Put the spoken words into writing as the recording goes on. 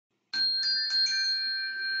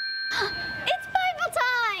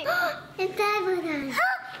It's Bible time.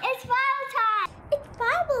 It's Bible time. It's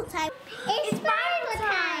Bible time. It's Bible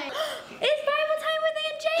time. It's Bible time with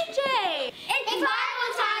Aunt JJ. It's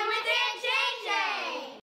Bible time with Aunt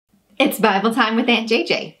JJ. It's Bible time with Aunt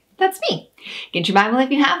JJ. That's me. Get your Bible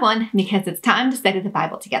if you have one, because it's time to study the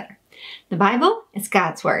Bible together. The Bible is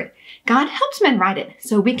God's Word. God helps men write it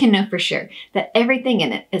so we can know for sure that everything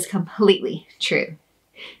in it is completely true.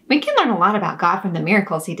 We can learn a lot about God from the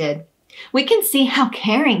miracles He did. We can see how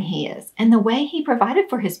caring He is and the way He provided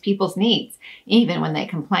for His people's needs, even when they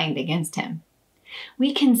complained against Him.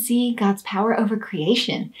 We can see God's power over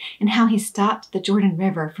creation and how He stopped the Jordan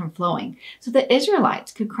River from flowing so the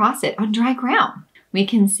Israelites could cross it on dry ground. We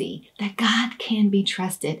can see that God can be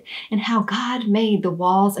trusted and how God made the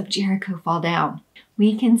walls of Jericho fall down.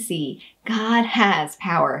 We can see God has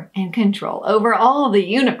power and control over all the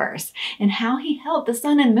universe and how He held the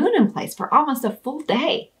sun and moon in place for almost a full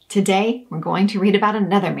day. Today, we're going to read about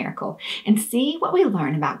another miracle and see what we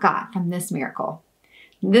learn about God from this miracle.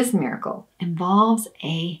 This miracle involves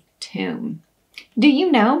a tomb. Do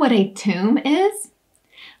you know what a tomb is?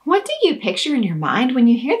 What do you picture in your mind when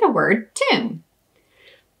you hear the word tomb?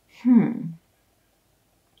 I'm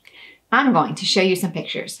going to show you some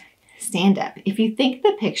pictures. Stand up if you think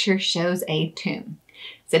the picture shows a tomb.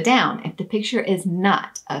 Sit down if the picture is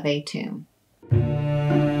not of a tomb.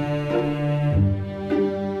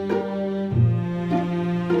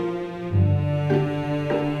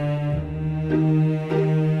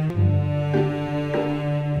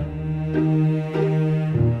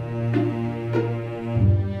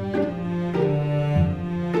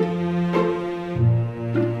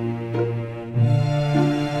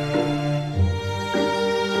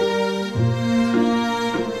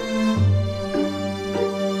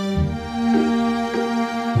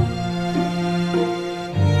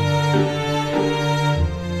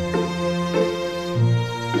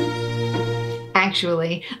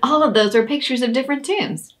 Actually, all of those are pictures of different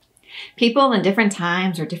tombs. People in different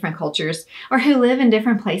times or different cultures, or who live in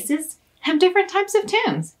different places, have different types of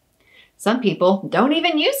tombs. Some people don't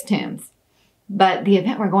even use tombs. But the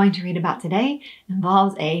event we're going to read about today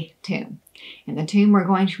involves a tomb. And the tomb we're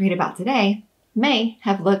going to read about today may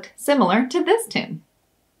have looked similar to this tomb.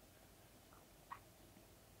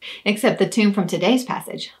 Except the tomb from today's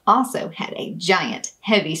passage also had a giant,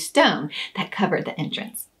 heavy stone that covered the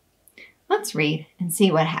entrance. Let's read and see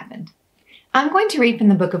what happened. I'm going to read from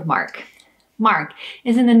the book of Mark. Mark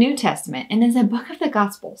is in the New Testament and is a book of the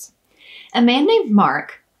Gospels. A man named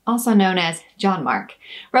Mark, also known as John Mark,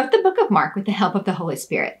 wrote the book of Mark with the help of the Holy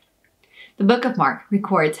Spirit. The book of Mark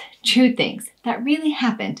records true things that really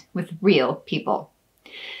happened with real people.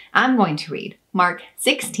 I'm going to read Mark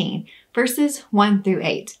 16, verses 1 through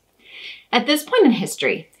 8. At this point in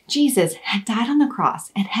history, Jesus had died on the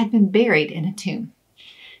cross and had been buried in a tomb.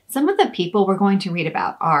 Some of the people we're going to read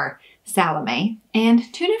about are Salome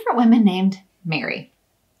and two different women named Mary.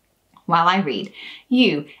 While I read,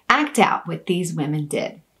 you act out what these women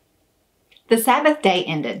did. The Sabbath day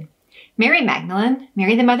ended. Mary Magdalene,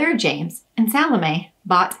 Mary the mother of James, and Salome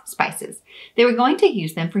bought spices. They were going to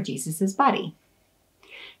use them for Jesus' body.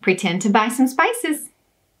 Pretend to buy some spices.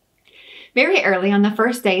 Very early on the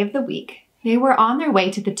first day of the week, they were on their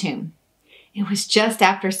way to the tomb. It was just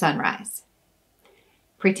after sunrise.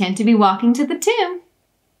 Pretend to be walking to the tomb.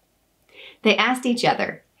 They asked each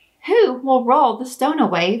other, who will roll the stone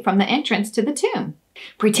away from the entrance to the tomb?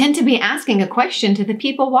 Pretend to be asking a question to the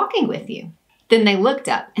people walking with you. Then they looked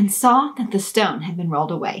up and saw that the stone had been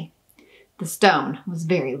rolled away. The stone was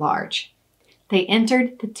very large. They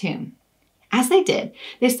entered the tomb. As they did,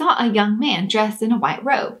 they saw a young man dressed in a white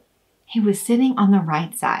robe. He was sitting on the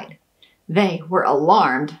right side. They were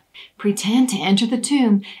alarmed. Pretend to enter the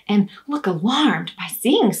tomb and look alarmed by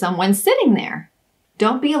seeing someone sitting there.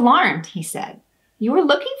 Don't be alarmed, he said. You are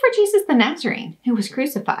looking for Jesus the Nazarene, who was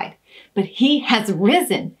crucified, but He has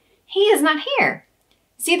risen. He is not here.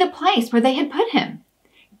 See the place where they had put Him.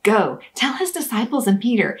 Go, tell His disciples and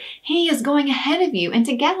Peter, He is going ahead of you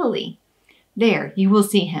into Galilee. There you will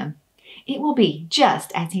see Him. It will be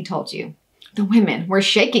just as He told you. The women were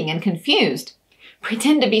shaking and confused.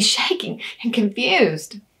 Pretend to be shaking and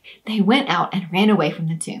confused. They went out and ran away from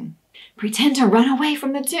the tomb. Pretend to run away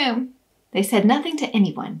from the tomb. They said nothing to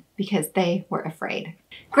anyone because they were afraid.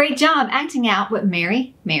 Great job acting out what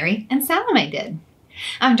Mary, and Salome did.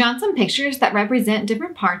 I've drawn some pictures that represent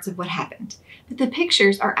different parts of what happened, but the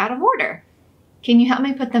pictures are out of order. Can you help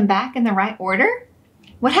me put them back in the right order?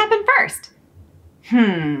 What happened first?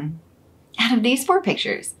 Out of these four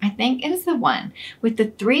pictures, I think it is the one with the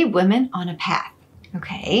three women on a path.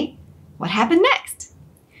 Okay, what happened next?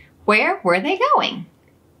 Where were they going?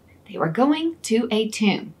 They were going to a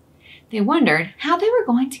tomb. They wondered how they were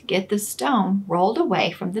going to get the stone rolled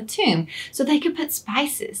away from the tomb so they could put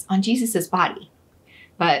spices on Jesus' body.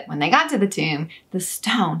 But when they got to the tomb, the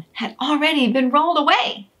stone had already been rolled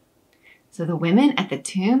away. So the women at the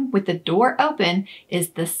tomb with the door open is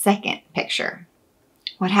the second picture.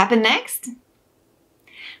 What happened next?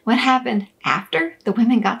 What happened after the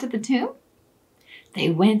women got to the tomb? They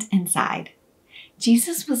went inside.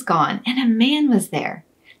 Jesus was gone and a man was there.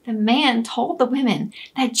 The man told the women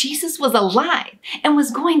that Jesus was alive and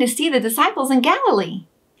was going to see the disciples in Galilee.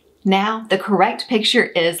 Now the correct picture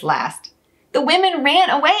is last. The women ran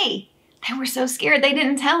away. They were so scared they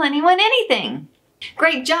didn't tell anyone anything.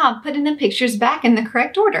 Great job putting the pictures back in the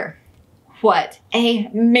correct order. What a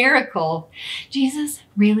miracle! Jesus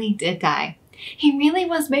really did die. He really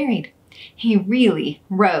was buried. He really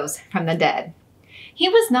rose from the dead. He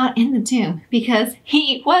was not in the tomb because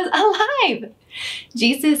he was alive.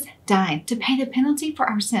 Jesus died to pay the penalty for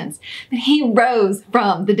our sins, but he rose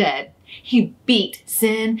from the dead. He beat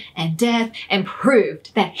sin and death and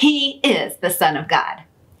proved that he is the Son of God.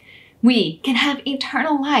 We can have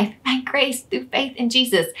eternal life by grace through faith in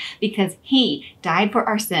Jesus because he died for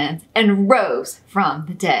our sins and rose from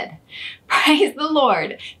the dead. Praise the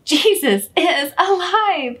Lord! Jesus is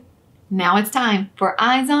alive! Now it's time for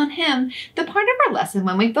Eyes on Him, the part of our lesson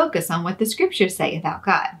when we focus on what the scriptures say about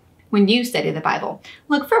God. When you study the Bible,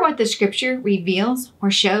 look for what the scripture reveals or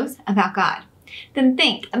shows about God. Then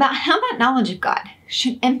think about how that knowledge of God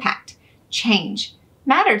should impact, change,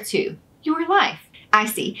 matter to your life. I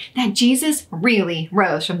see that Jesus really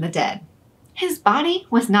rose from the dead. His body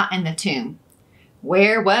was not in the tomb.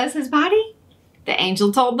 Where was his body? The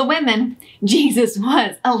angel told the women Jesus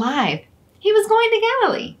was alive. He was going to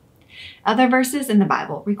Galilee. Other verses in the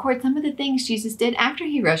Bible record some of the things Jesus did after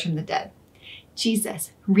he rose from the dead.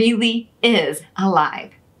 Jesus really is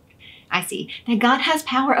alive. I see that God has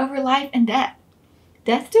power over life and death.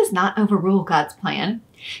 Death does not overrule God's plan.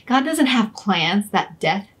 God doesn't have plans that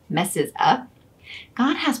death messes up.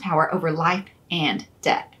 God has power over life and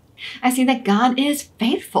death. I see that God is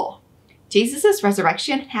faithful. Jesus'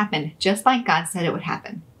 resurrection happened just like God said it would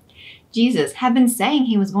happen. Jesus had been saying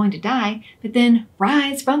he was going to die, but then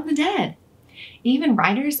rise from the dead. Even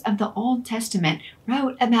writers of the Old Testament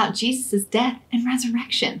wrote about Jesus' death and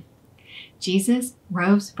resurrection. Jesus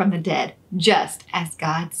rose from the dead just as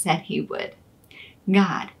God said he would.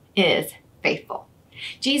 God is faithful.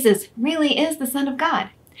 Jesus really is the Son of God.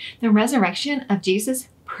 The resurrection of Jesus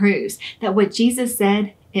proves that what Jesus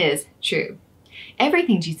said is true.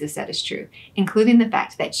 Everything Jesus said is true, including the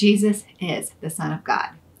fact that Jesus is the Son of God.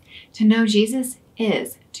 To know Jesus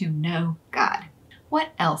is to know God.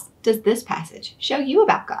 What else does this passage show you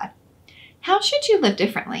about God? How should you live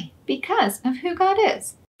differently because of who God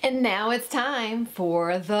is? And now it's time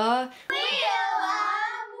for the Wheel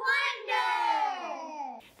of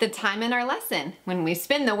Wonder! The time in our lesson when we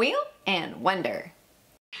spin the wheel and wonder.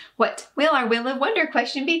 What will our Wheel of Wonder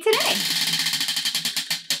question be today?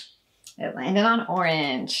 It landed on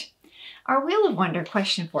orange. Our Wheel of Wonder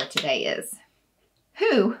question for today is,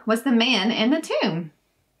 who was the man in the tomb?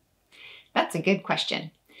 That's a good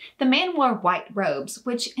question. The man wore white robes,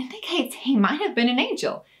 which indicates he might have been an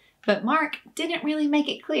angel, but Mark didn't really make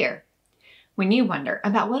it clear. When you wonder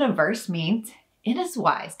about what a verse means, it is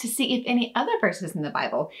wise to see if any other verses in the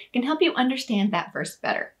Bible can help you understand that verse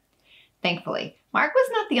better. Thankfully, Mark was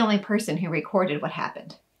not the only person who recorded what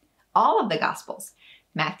happened. All of the Gospels,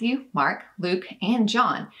 Matthew, Mark, Luke, and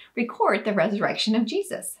John, record the resurrection of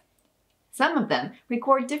Jesus. Some of them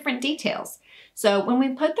record different details, so when we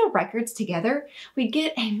put the records together, we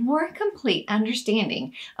get a more complete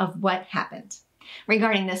understanding of what happened.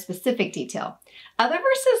 Regarding this specific detail, other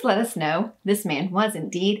verses let us know this man was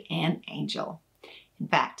indeed an angel. In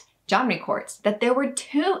fact, John records that there were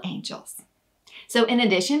 2 angels. So in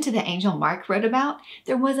addition to the angel Mark wrote about,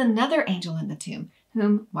 there was another angel in the tomb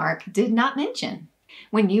whom Mark did not mention.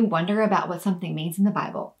 When you wonder about what something means in the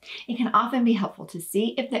Bible, it can often be helpful to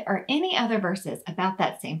see if there are any other verses about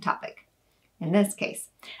that same topic. In this case,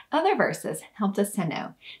 other verses helped us to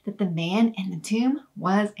know that the man in the tomb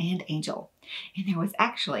was an angel, and there was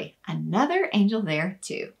actually another angel there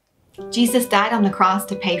too. Jesus died on the cross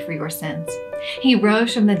to pay for your sins. He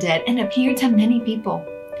rose from the dead and appeared to many people.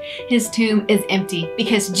 His tomb is empty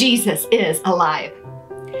because Jesus is alive.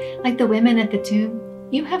 Like the women at the tomb,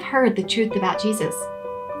 you have heard the truth about Jesus.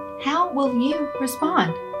 How will you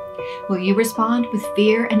respond? Will you respond with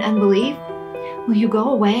fear and unbelief? Will you go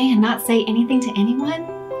away and not say anything to anyone?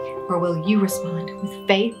 Or will you respond with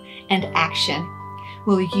faith and action?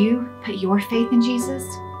 Will you put your faith in Jesus?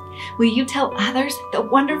 Will you tell others the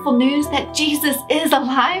wonderful news that Jesus is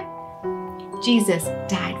alive? Jesus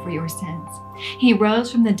died for your sins. He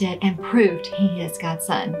rose from the dead and proved he is God's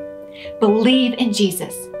Son. Believe in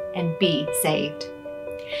Jesus and be saved.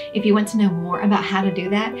 If you want to know more about how to do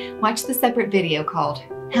that, watch the separate video called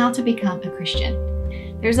How to Become a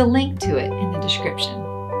Christian. There's a link to it in the description.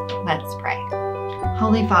 Let's pray.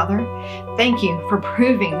 Holy Father, thank you for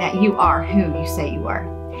proving that you are who you say you are.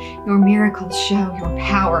 Your miracles show your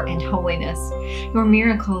power and holiness. Your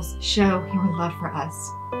miracles show your love for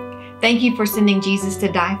us. Thank you for sending Jesus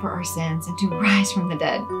to die for our sins and to rise from the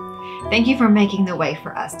dead. Thank you for making the way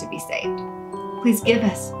for us to be saved. Please give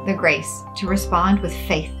us the grace to respond with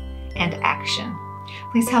faith and action.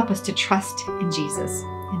 Please help us to trust in Jesus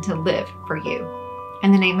and to live for you.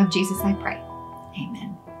 In the name of Jesus, I pray.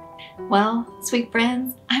 Amen. Well, sweet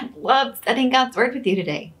friends, I loved studying God's Word with you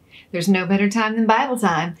today. There's no better time than Bible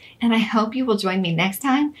time, and I hope you will join me next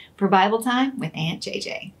time for Bible Time with Aunt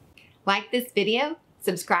JJ. Like this video,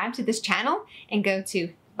 subscribe to this channel, and go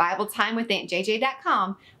to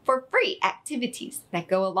BibleTimeWithAuntJJ.com for free activities that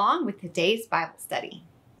go along with today's Bible study.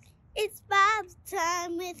 It's Bible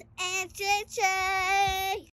time with Aunt JJ.